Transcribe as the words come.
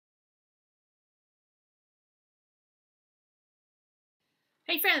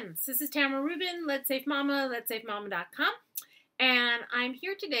Hey friends, this is Tamara Rubin, Let's Save Mama, Let'sSaveMama.com, and I'm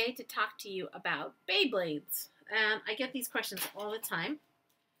here today to talk to you about BeyBlades. And I get these questions all the time.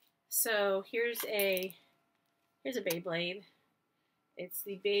 So here's a BeyBlade. It's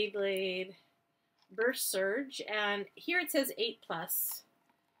the BeyBlade Burst Surge, and here it says 8+,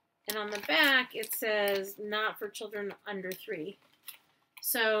 and on the back it says not for children under 3.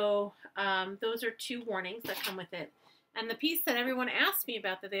 So those are 2 warnings that come with it. And the piece that everyone asks me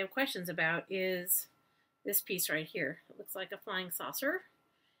about that they have questions about is this piece right here. It looks like a flying saucer.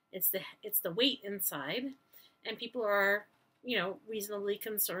 It's the weight inside, and people are, reasonably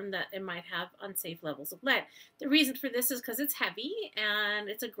concerned that it might have unsafe levels of lead. The reason for this is because it's heavy and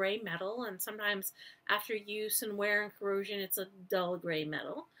it's a gray metal, and sometimes after use and wear and corrosion, it's a dull gray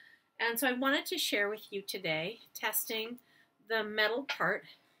metal. And so I wanted to share with you today testing the metal part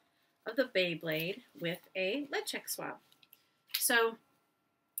of the BeyBlade with a LeadCheck swab. So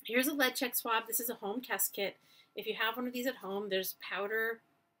here's a LeadCheck swab. This is a home test kit. If you have one of these at home, there's powder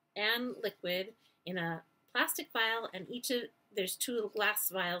and liquid in a plastic vial, and there's 2 little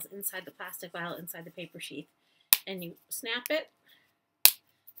glass vials inside the plastic vial inside the paper sheath. And you snap it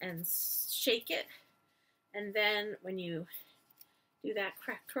and shake it, and then when you do that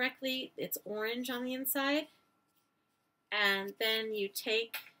correctly, it's orange on the inside. And then you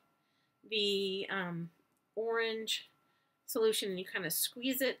take the orange solution and you kind of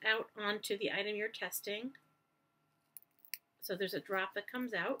squeeze it out onto the item you're testing. So there's a drop that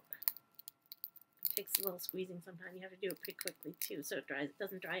comes out. It takes a little squeezing sometimes. You have to do it pretty quickly too, so it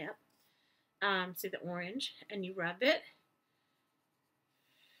doesn't dry up. See the orange, and you rub it.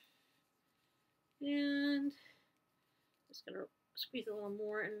 And just gonna squeeze a little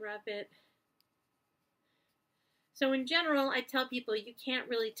more and rub it. So in general, I tell people you can't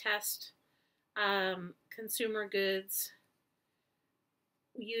really test consumer goods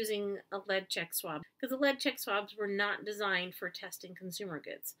using a LeadCheck swab, because the LeadCheck swabs were not designed for testing consumer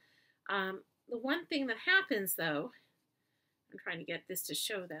goods. The one thing that happens, though, I'm trying to get this to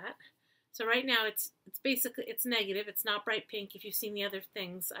show that. So right now it's basically, it's negative. It's not bright pink. If you've seen the other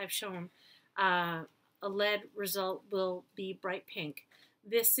things I've shown, a lead result will be bright pink.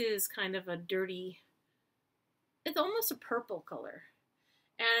 This is kind of a dirty, it's almost a purple color.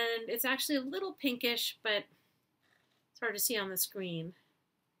 And it's actually a little pinkish, but it's hard to see on the screen.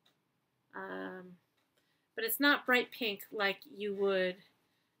 But it's not bright pink like you would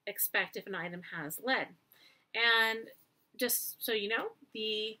expect if an item has lead. And just so you know,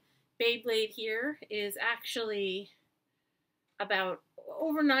 the BeyBlade here is actually about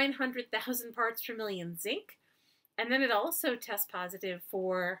over 900,000 parts per million zinc. And then it also tests positive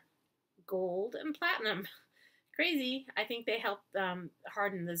for gold and platinum. Crazy. I think they help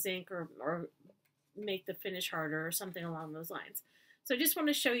harden the zinc or make the finish harder or something along those lines. So I just want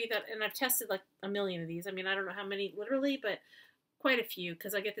to show you that, and I've tested like a million of these. I mean, I don't know how many literally, but quite a few,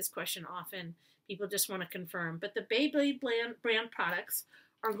 because I get this question often. People just want to confirm. But the BeyBlade brand products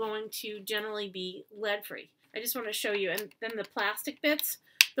are going to generally be lead-free. I just want to show you. And then the plastic bits,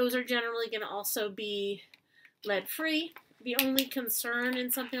 those are generally going to also be lead-free. The only concern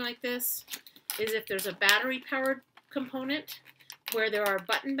in something like this is if there's a battery-powered component where there are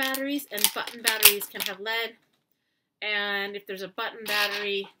button batteries, and button batteries can have lead. And if there's a button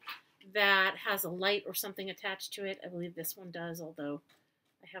battery that has a light or something attached to it, I believe this one does, although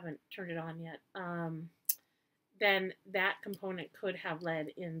I haven't turned it on yet, then that component could have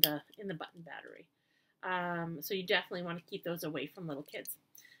lead in the button battery. So you definitely want to keep those away from little kids.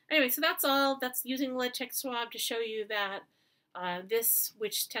 Anyway, so that's all. That's using a LeadCheck swab to show you that this,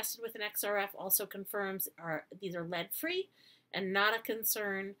 which tested with an XRF, also confirms these are lead-free and not a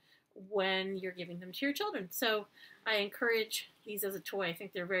concern when you're giving them to your children. So I encourage these as a toy. I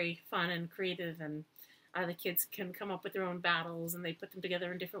think they're very fun and creative, and the kids can come up with their own battles, and they put them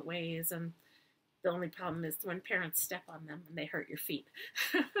together in different ways. And the only problem is when parents step on them and they hurt your feet,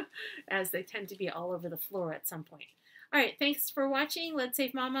 as they tend to be all over the floor at some point. All right, thanks for watching. Let's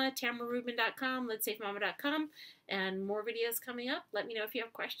Save Mama, TamaraRubin.com, Let'sSaveMama.com, and more videos coming up. Let me know if you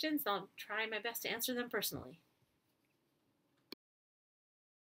have questions. I'll try my best to answer them personally.